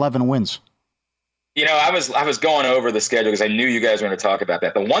about 11 wins? I was going over the schedule because I knew you guys were going to talk about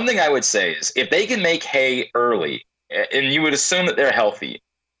that. The one thing I would say is if they can make hay early, and you would assume that they're healthy,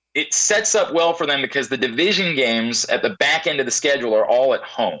 it sets up well for them because the division games at the back end of the schedule are all at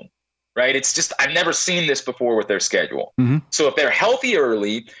home, right? It's just I've never seen this before with their schedule. Mm-hmm. So if they're healthy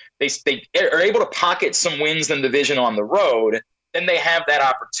early, they are able to pocket some wins in the division on the road. then they have that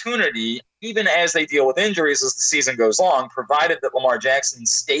opportunity, even as they deal with injuries as the season goes on, provided that Lamar Jackson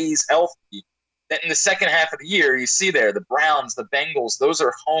stays healthy, that in the second half of the year, you see there, the Browns, the Bengals, those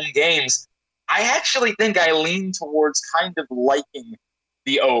are home games. I actually think I lean towards kind of liking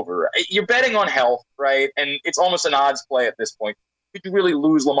the over. You're betting on health, right? And it's almost an odds play at this point. Could you really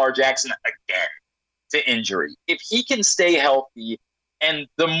lose Lamar Jackson again to injury? If he can stay healthy, and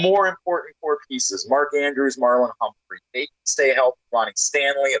the more important core pieces, Mark Andrews, Marlon Humphrey, they can stay healthy, Ronnie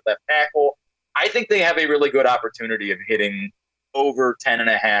Stanley at left tackle, I think they have a really good opportunity of hitting over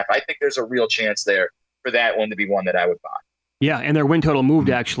 10.5. I think there's a real chance there for that one to be one that I would buy. Yeah, and their win total moved,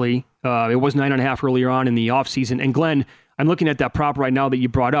 actually. It was 9.5 earlier on in the offseason. And Glenn, I'm looking at that prop right now that you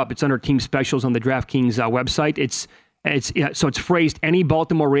brought up. It's under team specials on the DraftKings website. It's phrased any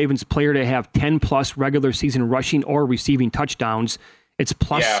Baltimore Ravens player to have 10-plus regular season rushing or receiving touchdowns. It's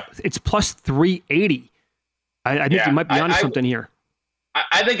plus 380. I think you might be onto something here.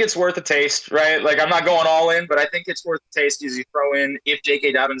 I think it's worth a taste, right? Like, I'm not going all in, but I think it's worth a taste as you throw in if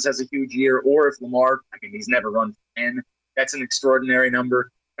J.K. Dobbins has a huge year or if Lamar, I mean, he's never run 10. That's an extraordinary number.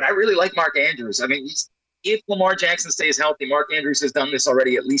 But I really like Mark Andrews. I mean, if Lamar Jackson stays healthy, Mark Andrews has done this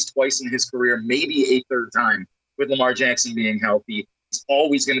already at least twice in his career, maybe a third time with Lamar Jackson being healthy. He's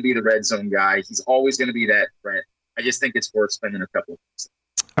always going to be the red zone guy. He's always going to be that threat. I just think it's worth spending a couple of weeks.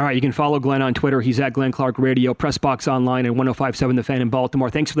 All right, you can follow Glenn on Twitter. He's at Glenn Clark Radio, Pressbox Online at 105.7 The Fan in Baltimore.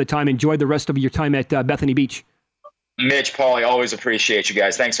 Thanks for the time. Enjoy the rest of your time at Bethany Beach. Mitch, Paulie, always appreciate you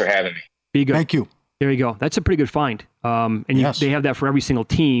guys. Thanks for having me. Be good. Thank you. There you go. That's a pretty good find. They have that for every single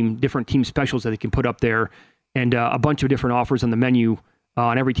team, different team specials that they can put up there, and a bunch of different offers on the menu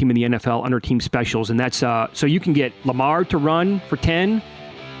on every team in the NFL under team specials. And that's so you can get Lamar to run for 10,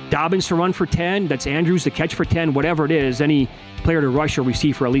 Dobbins to run for 10, that's Andrews to catch for 10, whatever it is, any player to rush or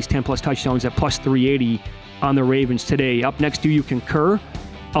receive for at least 10-plus touchdowns at plus 380 on the Ravens today. Up next, do you concur?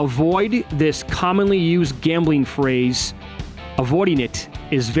 Avoid this commonly used gambling phrase. Avoiding it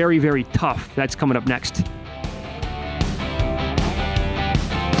is very, very tough. That's coming up next.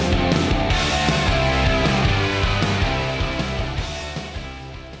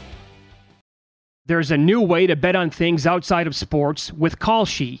 There's a new way to bet on things outside of sports with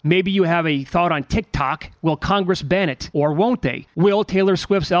Kalshi. Maybe you have a thought on TikTok. Will Congress ban it? Or won't they? Will Taylor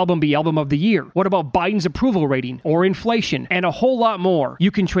Swift's album be Album of the Year? What about Biden's approval rating or inflation? And a whole lot more.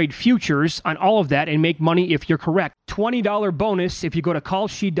 You can trade futures on all of that and make money if you're correct. $20 bonus if you go to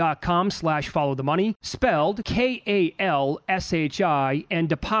kalshi.com/followthemoney, spelled KALSHI, and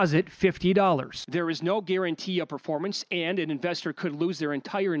deposit $50. There is no guarantee of performance, and an investor could lose their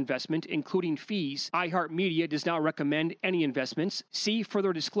entire investment, including fees. iHeartMedia does not recommend any investments. See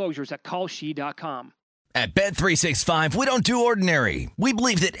further disclosures at kalshi.com. At Bet365, we don't do ordinary. We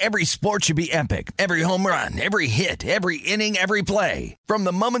believe that every sport should be epic. Every home run, every hit, every inning, every play. From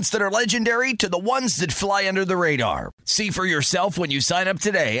the moments that are legendary to the ones that fly under the radar. See for yourself when you sign up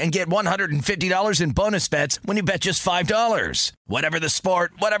today and get $150 in bonus bets when you bet just $5. Whatever the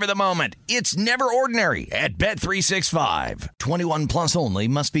sport, whatever the moment, it's never ordinary at Bet365. 21 plus only.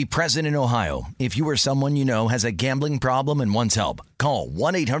 Must be present in Ohio. If you or someone you know has a gambling problem and wants help, call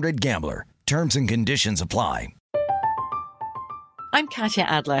 1-800-GAMBLER. Terms and conditions apply. I'm Katya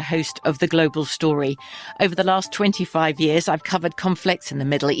Adler, host of The Global Story. Over the last 25 years, I've covered conflicts in the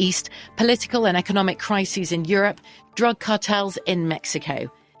Middle East, political and economic crises in Europe, drug cartels in Mexico.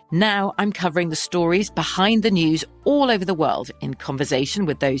 Now I'm covering the stories behind the news all over the world in conversation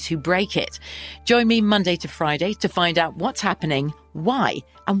with those who break it. Join me Monday to Friday to find out what's happening, why,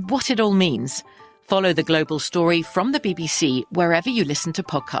 and what it all means. Follow The Global Story from the BBC wherever you listen to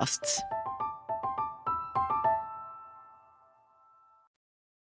podcasts.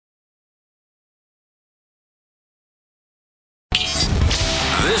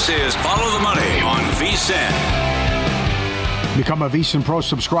 This is Follow the Money on VSiN. Become a VSiN Pro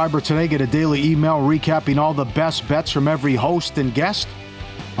subscriber today. Get a daily email recapping all the best bets from every host and guest.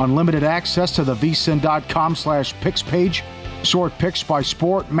 Unlimited access to the vsin.com/picks page. Sort picks by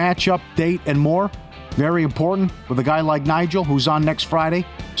sport, matchup, date, and more. Very important with a guy like Nigel, who's on next Friday.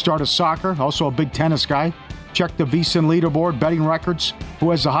 Start of soccer, also a big tennis guy. Check the VSiN leaderboard, betting records,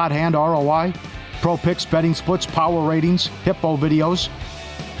 who has the hot hand, ROI, pro picks, betting splits, power ratings, hippo videos.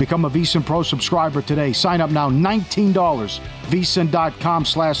 Become a VSiN Pro subscriber today. Sign up now, $19.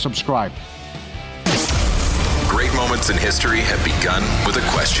 vsin.com/subscribe. Great moments in history have begun with a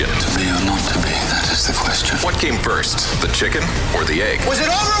question. To be or not to be, that is the question. What came first, the chicken or the egg? Was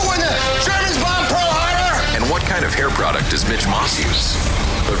it over when the Germans bombed Pearl Harbor? And what kind of hair product does Mitch Moss use?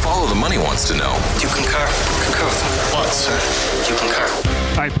 But Follow the Money wants to know. Do you concur? Concur with what, sir? Do you concur?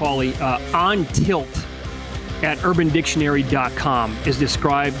 All right, Paulie, on tilt at urbandictionary.com is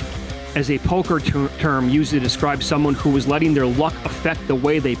described as a poker term used to describe someone who is letting their luck affect the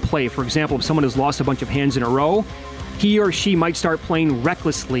way they play. For example, if someone has lost a bunch of hands in a row, he or she might start playing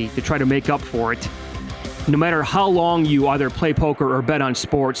recklessly to try to make up for it. No matter how long you either play poker or bet on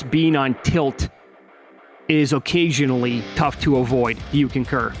sports, being on tilt is occasionally tough to avoid. Do you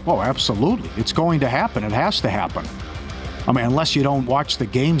concur? Oh, absolutely. It's going to happen. It has to happen. I mean, unless you don't watch the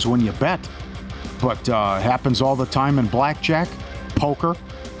games when you bet. But it happens all the time in blackjack, poker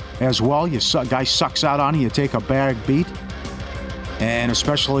as well. Guy sucks out on you take a bad beat. And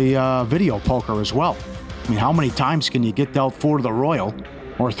especially video poker as well. I mean, how many times can you get dealt 4 to the Royal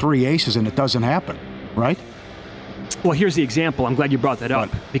or 3 aces and it doesn't happen, right? Well, here's the example. I'm glad you brought that up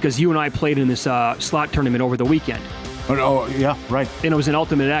because you and I played in this slot tournament over the weekend. Oh, yeah, right. And it was an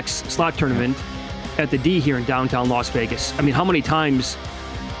Ultimate X slot tournament at the D here in downtown Las Vegas. I mean, how many times?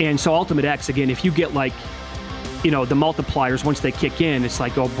 And so Ultimate X, again, if you get the multipliers, once they kick in, it's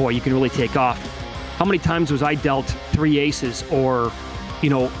like, oh boy, you can really take off. How many times was I dealt 3 aces or,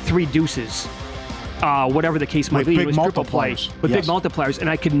 3 deuces? Whatever the case might be. It was triple play with big multipliers, and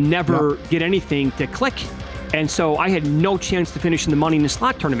I could never get anything to click. And so I had no chance to finish in the money in the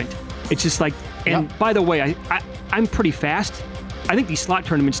slot tournament. It's just like, and by the way, I'm pretty fast. I think these slot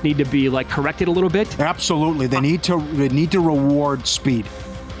tournaments need to be corrected a little bit. Absolutely, they need to reward speed.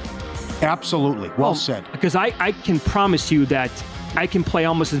 Absolutely, well said. Because I can promise you that I can play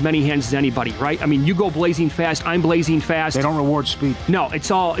almost as many hands as anybody, right? I mean, you go blazing fast, I'm blazing fast. They don't reward speed. No, it's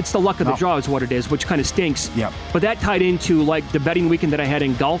the luck of the draw is what it is, which kind of stinks. Yeah. But that tied into the betting weekend that I had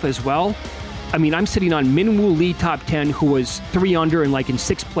in golf as well. I mean, I'm sitting on Minwoo Lee top 10, who was 3 under and in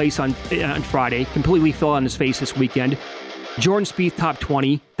 6th place on Friday, completely fell on his face this weekend. Jordan Spieth top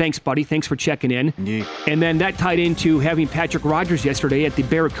 20. Thanks, buddy. Thanks for checking in. Yeah. And then that tied into having Patrick Rogers yesterday at the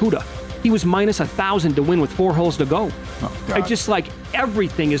Barracuda. He was minus 1,000 to win with 4 holes to go. Oh, I just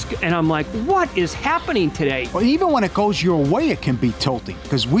everything is, and I'm like, what is happening today? Well, even when it goes your way, it can be tilting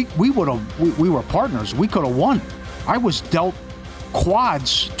because we were partners. We could have won. I was dealt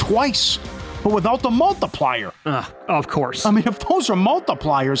quads twice, but without the multiplier. Of course. I mean, if those are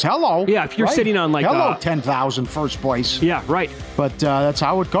multipliers, hello. Yeah, if you're sitting on hello, 10,000 first place. Yeah, right. But that's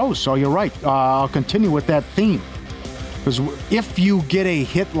how it goes. So you're right. I'll continue with that theme. Because if you get a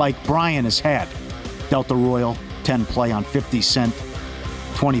hit like Brian has had, Delta Royal, 10 play on 50 cent,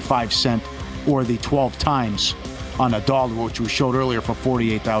 25 cent, or the 12 times on $1, which we showed earlier for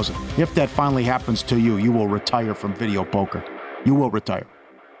 48,000. If that finally happens to you, you will retire from video poker. You will retire.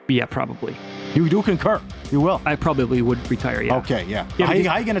 Yeah, probably. You do concur. You will. I probably would retire, yeah. Okay, yeah. How are you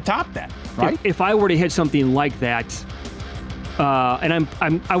going to top that, right? If I were to hit something like that, and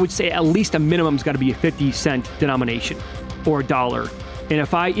I would say at least a minimum's got to be a 50-cent denomination or $1.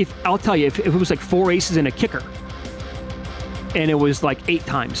 And I'll tell you, if it was 4 aces and a kicker, and it was 8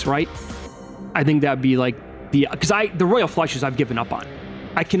 times, right? I think that'd be because the royal flushes I've given up on.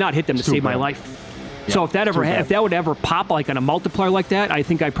 I cannot hit them to save my life. Yeah, so if that would ever pop on a multiplier like that, I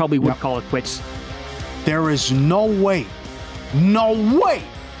think I probably would call it quits. There is no way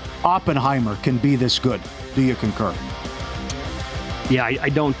Oppenheimer can be this good. Do you concur? Yeah, I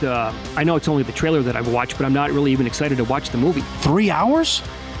don't. I know it's only the trailer that I've watched, but I'm not really even excited to watch the movie. 3 hours?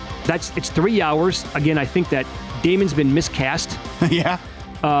 It's 3 hours. Again, I think that Damon's been miscast. Yeah.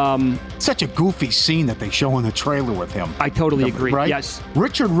 Such a goofy scene that they show in the trailer with him. I totally agree. Right? Yes.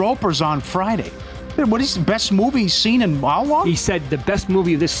 Richard Roper's on Friday. What is the best movie he's seen in how long? He said the best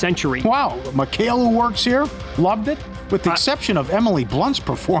movie of this century. Wow. Mikhail, who works here, loved it. With the exception of Emily Blunt's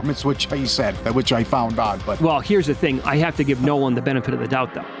performance, which I found odd. But well, here's the thing. I have to give Nolan the benefit of the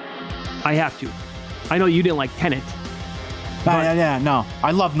doubt, though. I have to. I know you didn't like Tenet. No.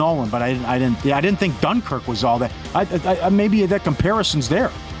 I love Nolan, but I didn't think Dunkirk was all that. Maybe that comparison's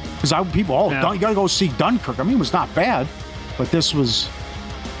there. Because you got to go see Dunkirk. I mean, it was not bad, but this was...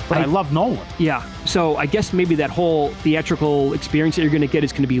 But I love Nolan. Yeah. So I guess maybe that whole theatrical experience that you're going to get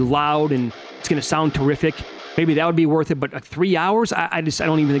is going to be loud and it's going to sound terrific. Maybe that would be worth it. But 3 hours, I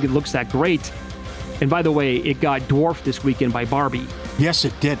don't even think it looks that great. And by the way, it got dwarfed this weekend by Barbie. Yes,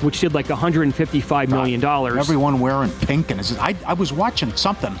 it did. Which did $155 million. Everyone wearing pink. And I was watching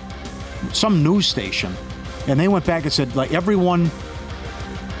some news station, and they went back and said,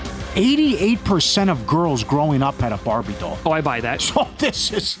 88% of girls growing up had a Barbie doll. Oh, I buy that. So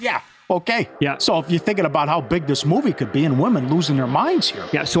this is, okay. Yeah. So if you're thinking about how big this movie could be and women losing their minds here.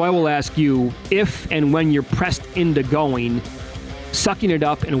 Yeah, so I will ask you, if and when you're pressed into going, sucking it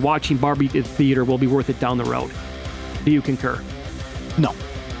up and watching Barbie at the theater will be worth it down the road. Do you concur? No.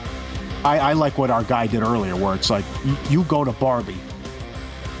 I like what our guy did earlier, where it's you go to Barbie,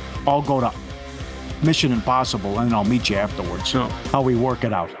 I'll go to Mission Impossible, and then I'll meet you afterwards. How we work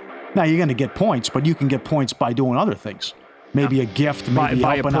it out. Now, you're going to get points, but you can get points by doing other things. Maybe a gift, maybe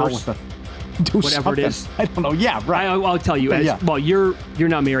buy helping a out purse, with whatever something. it is. I don't know. Yeah, right. I'll tell you. Well, you're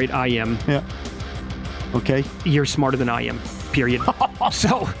not married. I am. Yeah. Okay. You're smarter than I am, period.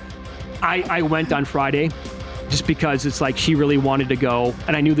 So I went on Friday just because it's like she really wanted to go,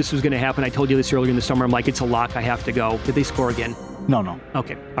 and I knew this was going to happen. I told you this earlier in the summer. I'm like, it's a lock. I have to go. Did they score again? No.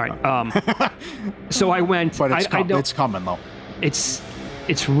 Okay. All right. So I went. But it's coming, though.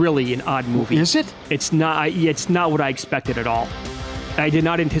 It's really an odd movie. Is it? It's not. It's not what I expected at all. I did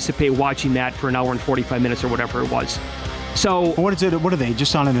not anticipate watching that for an hour and 45 minutes or whatever it was. So what is it? What are they?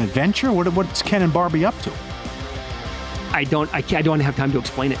 Just on an adventure? What's Ken and Barbie up to? I don't have time to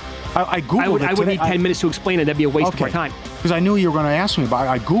explain it. I Googled it. I would need 10 minutes to explain it. That'd be a waste of our time. Because I knew you were going to ask me about it.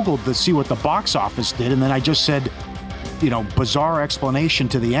 I Googled to see what the box office did, and then I just said, bizarre explanation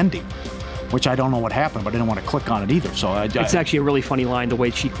to the ending, which I don't know what happened, but I didn't want to click on it either. So it's actually a really funny line, the way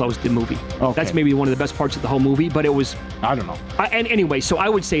she closed the movie. Okay. That's maybe one of the best parts of the whole movie, but it was... I don't know. And anyway, so I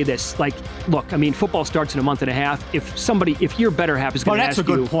would say this, look, I mean, football starts in a month and a half. If your better half is going to ask you...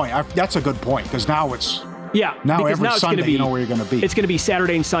 That's a good point. That's a good point, because now it's... Yeah. Now every now Sunday you know where you're going to be. It's going to be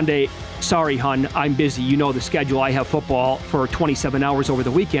Saturday and Sunday. Sorry, hun, I'm busy. You know the schedule. I have football for 27 hours over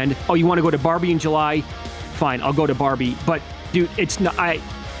the weekend. Oh, you want to go to Barbie in July? Fine, I'll go to Barbie. But, dude, it's not...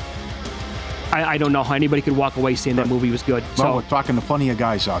 I don't know how anybody could walk away saying that movie was good. Well, we're talking to plenty of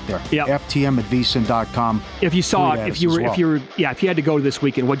guys out there. Yeah. FTM@vsin.com. If you saw it, if you had to go to this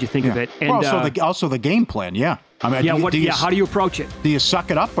weekend, what'd you think of it? And also the game plan. Yeah. I mean, how do you approach it? Do you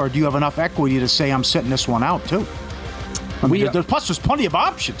suck it up, or do you have enough equity to say I'm sitting this one out too? I mean, plus there's plenty of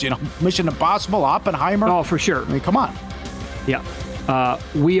options. Mission Impossible, Oppenheimer. Oh, for sure. I mean, come on. Yeah.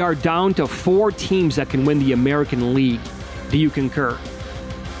 We are down to 4 teams that can win the American League. Do you concur?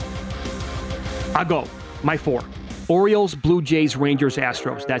 I'll go. My 4. Orioles, Blue Jays, Rangers,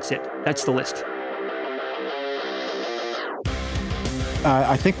 Astros. That's it. That's the list.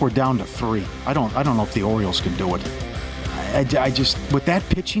 I think we're down to 3. I don't know if the Orioles can do it. I just, with that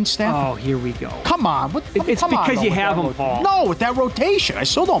pitching staff. Oh, here we go. Come on. It's because you have them, Paul. No, with that rotation. I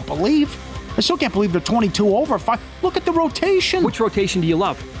still don't believe. I still can't believe they're 22 over 5. Look at the rotation. Which rotation do you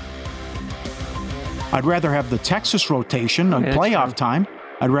love? I'd rather have the Texas rotation on playoff time.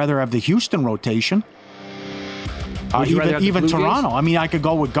 I'd rather have the Houston rotation. Even Toronto. I mean, I could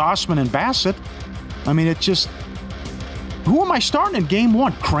go with Gossman and Bassett. I mean, it's just... Who am I starting in game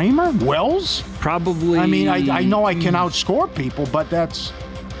 1? Kramer? Wells? Probably... I mean, I know I can outscore people, but that's...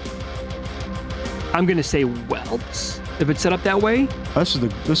 I'm going to say Wells, if it's set up that way. This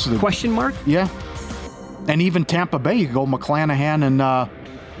is the question mark? Yeah. And even Tampa Bay, you go McClanahan and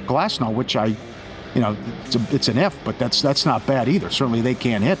Glasnow, which it's an if, but that's not bad either. Certainly they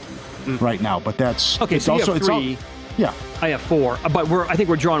can't hit right now, but that's... Okay, so you have 3. Yeah. I have 4, but I think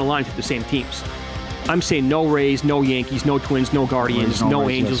we're drawing a line through the same teams. I'm saying no Rays, no Yankees, no Twins, no Guardians, no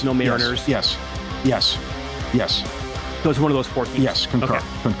Angels, no Mariners. Yes. So it's one of those 4 teams. Yes, concur. Okay.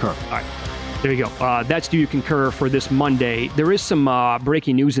 Concur. All right. There you go. That's Do You Concur for this Monday. There is some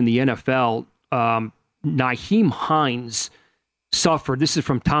breaking news in the NFL. Nyheim Hines suffered, this is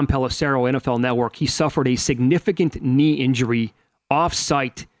from Tom Pelissero, NFL Network, he suffered a significant knee injury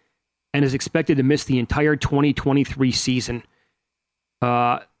off-site and is expected to miss the entire 2023 season.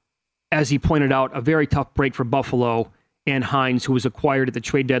 As he pointed out, a very tough break for Buffalo and Hines, who was acquired at the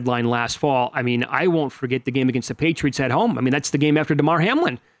trade deadline last fall. I mean, I won't forget the game against the Patriots at home. I mean, that's the game after DeMar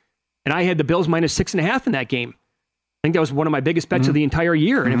Hamlin. And I had the Bills minus 6.5 in that game. I think that was one of my biggest bets of the entire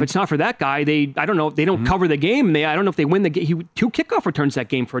year. And if it's not for that guy, I don't know, they don't cover the game. I don't know if they win the game. He 2 kickoff returns that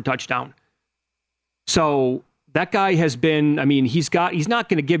game for a touchdown. So that guy has been, I mean, he's not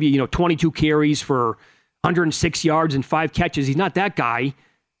going to give you, 22 carries for 106 yards and 5 catches. He's not that guy.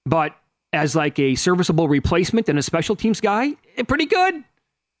 But as like a serviceable replacement and a special teams guy, pretty good.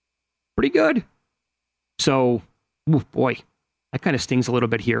 Pretty good. So, boy, that kind of stings a little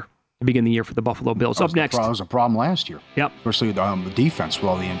bit here to begin the year for the Buffalo Bills. Up next. That was a problem last year. Yep. Especially the defense with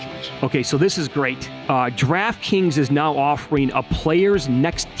all the injuries. Okay, so this is great. DraftKings is now offering a player's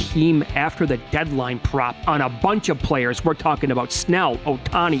next team after the deadline prop on a bunch of players. We're talking about Snell,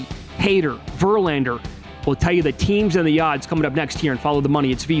 Ohtani, Hader, Verlander. We'll tell you the teams and the odds coming up next here and Follow the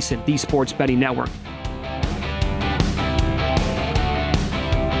Money. It's VSiN, the Sports Betting Network.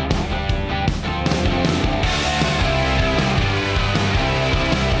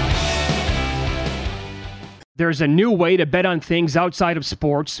 There's a new way to bet on things outside of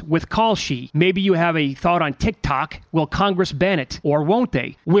sports with Kalshi. Maybe you have a thought on TikTok. Will Congress ban it, or won't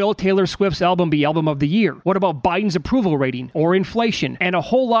they? Will Taylor Swift's album be Album of the Year? What about Biden's approval rating or inflation? And a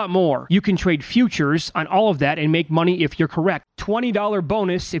whole lot more. You can trade futures on all of that and make money if you're correct. $20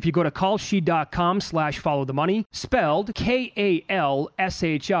 bonus if you go to kalshi.com/followthemoney, spelled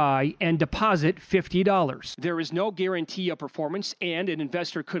KALSHI, and deposit $50. There is no guarantee of performance, and an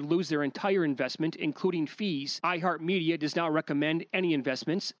investor could lose their entire investment, including fees. iHeartMedia does not recommend any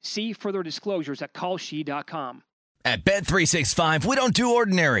investments. See further disclosures at kalshi.com. At Bet365, we don't do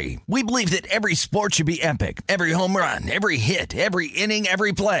ordinary. We believe that every sport should be epic. Every home run, every hit, every inning,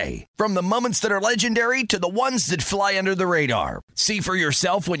 every play. From the moments that are legendary to the ones that fly under the radar. See for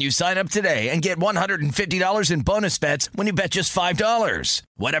yourself when you sign up today and get $150 in bonus bets when you bet just $5.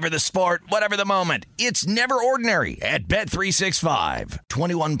 Whatever the sport, whatever the moment, it's never ordinary at Bet365.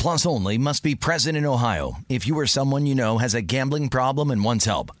 21 plus only. Must be present in Ohio. If you or someone you know has a gambling problem and wants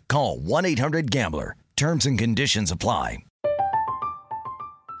help, call 1-800-GAMBLER. Terms and conditions apply.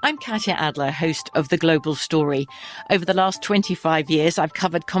 I'm Katya Adler, host of The Global Story. Over the last 25 years, I've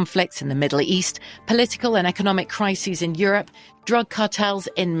covered conflicts in the Middle East, political and economic crises in Europe, drug cartels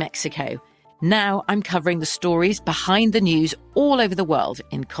in Mexico. Now I'm covering the stories behind the news all over the world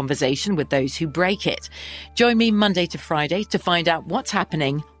in conversation with those who break it. Join me Monday to Friday to find out what's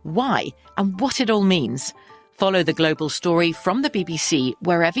happening, why, and what it all means. Follow The Global Story from the BBC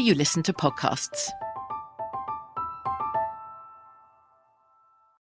wherever you listen to podcasts.